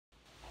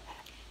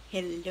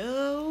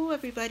Hello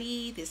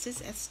everybody, this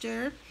is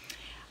Esther.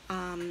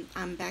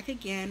 I'm back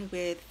again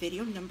with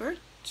video number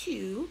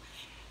 2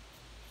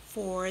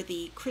 for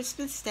the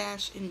Christmas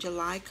Stash in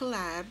July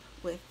collab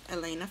with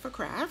Elena for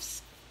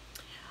Crafts.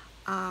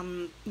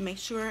 Make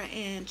sure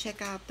and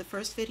check out the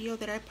first video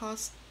that I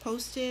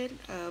posted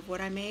of what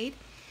I made,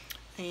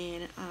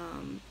 and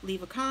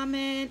leave a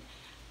comment.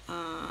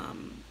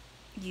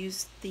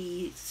 Use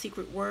the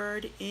secret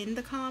word in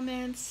the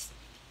comments.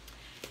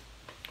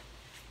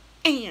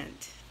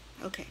 And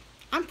okay,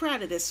 I'm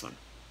proud of this one.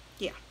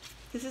 Yeah,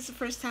 this is the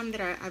first time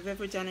that I've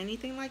ever done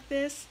anything like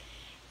this,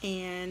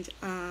 and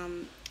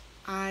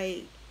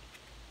I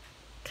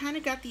kind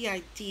of got the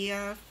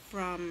idea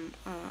from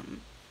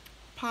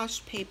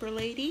Posh Paper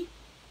Lady,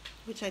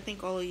 which I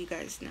think all of you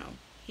guys know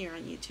here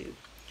on YouTube,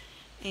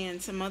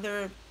 and some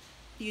other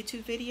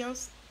YouTube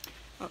videos.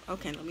 Oh,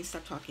 okay, let me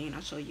stop talking and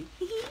I'll show you.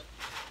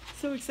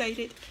 So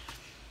excited.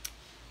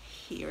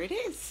 Here it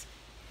is.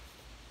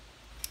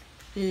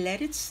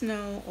 Let it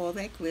snow, all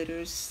that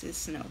glitters is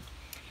snow.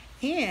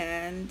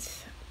 And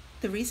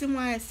the reason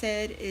why I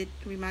said it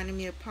reminded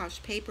me of Posh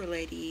Paper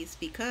Lady is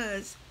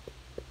because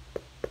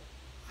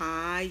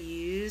I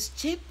use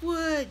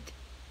chipboard,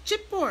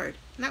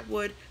 not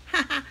wood.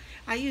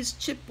 I use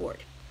chipboard.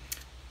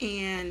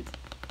 And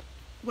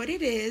what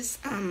it is,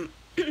 I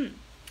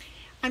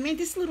made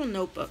this little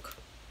notebook,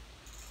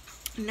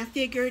 and I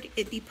figured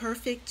it'd be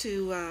perfect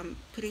to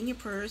put in your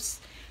purse,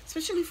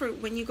 especially for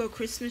when you go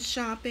Christmas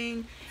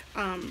shopping.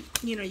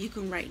 You know, you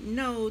can write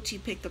notes. You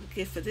picked up a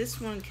gift for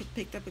this one,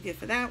 picked up a gift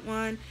for that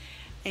one,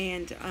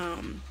 and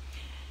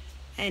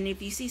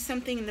if you see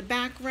something in the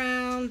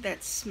background,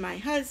 that's my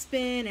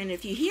husband, and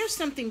if you hear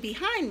something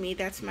behind me,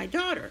 that's my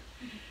daughter,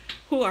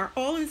 who are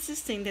all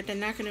insisting that they're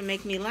not going to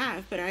make me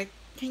laugh. But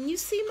can you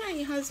see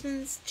my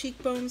husband's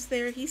cheekbones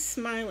there? He's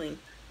smiling.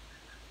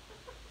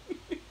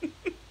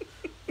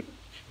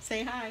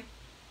 Say hi.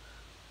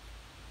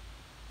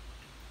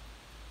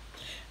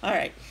 All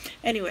right,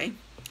 anyway,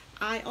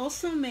 I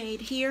also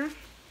made here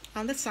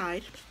on the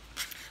side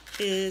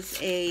is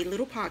a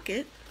little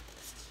pocket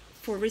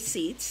for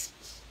receipts.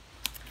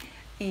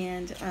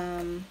 And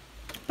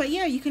but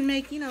yeah, you can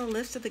make, you know, a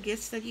list of the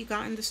gifts that you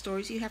got in the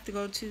stores you have to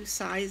go to,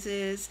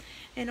 sizes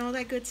and all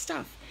that good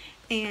stuff.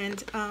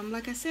 And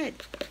like I said,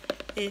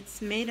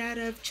 it's made out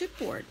of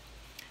chipboard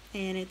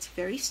and it's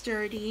very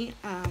sturdy.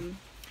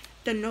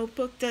 The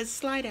notebook does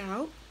slide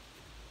out.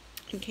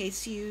 In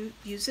case you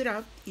use it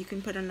up, you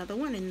can put another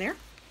one in there.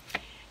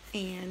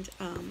 And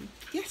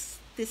yes,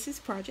 this is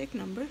project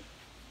number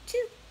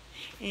 2.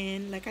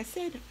 And like I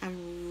said,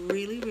 I'm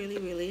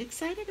really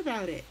excited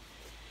about it.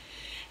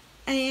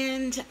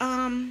 And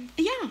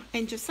yeah,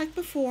 and just like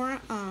before,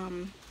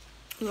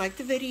 like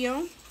the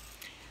video,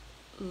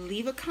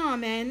 leave a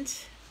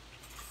comment,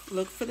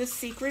 look for the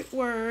secret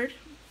word,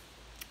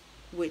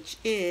 which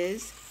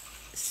is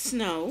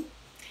snow.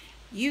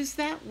 Use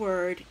that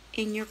word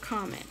in your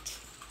comment.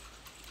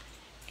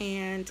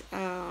 And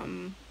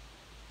I'll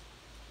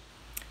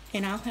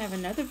have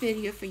another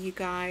video for you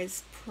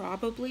guys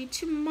probably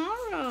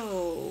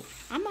tomorrow.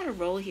 I'm on a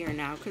roll here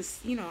now because,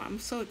 you know, I'm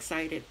so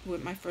excited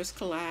with my first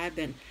collab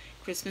and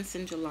Christmas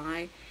in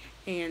July.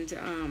 And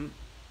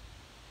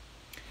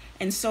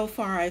so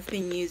far I've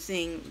been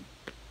using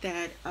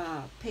that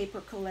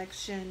paper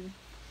collection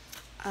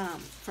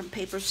from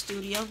Paper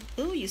Studio.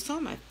 Ooh, you saw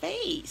my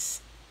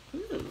face.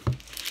 Ooh.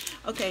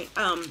 Okay,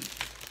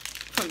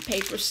 from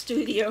Paper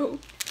Studio,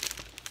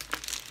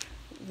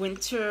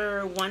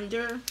 Winter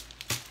Wonder,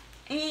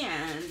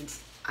 and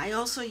I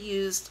also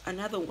used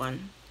another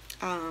one,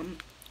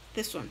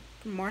 this one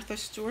from Martha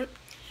Stewart,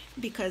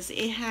 because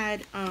it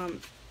had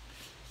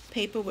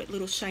paper with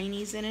little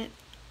shinies in it.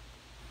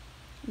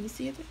 Let me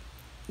see it.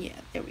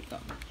 Yeah, there we go.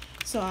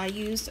 So I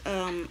used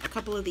a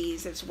couple of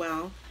these as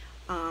well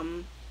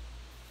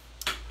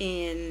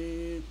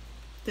in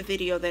the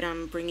video that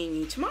I'm bringing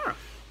you tomorrow.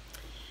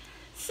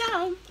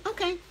 So,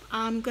 okay,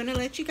 I'm going to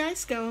let you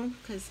guys go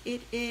because it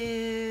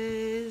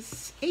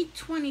is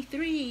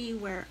 8:23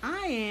 where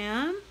I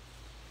am.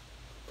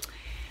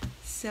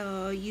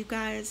 So, you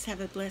guys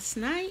have a blessed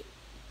night.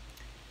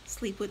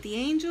 Sleep with the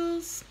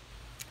angels,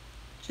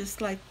 just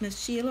like Miss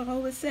Sheila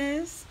always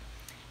says.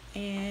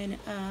 And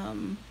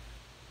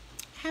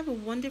have a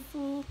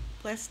wonderful,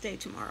 blessed day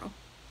tomorrow.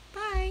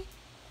 Bye.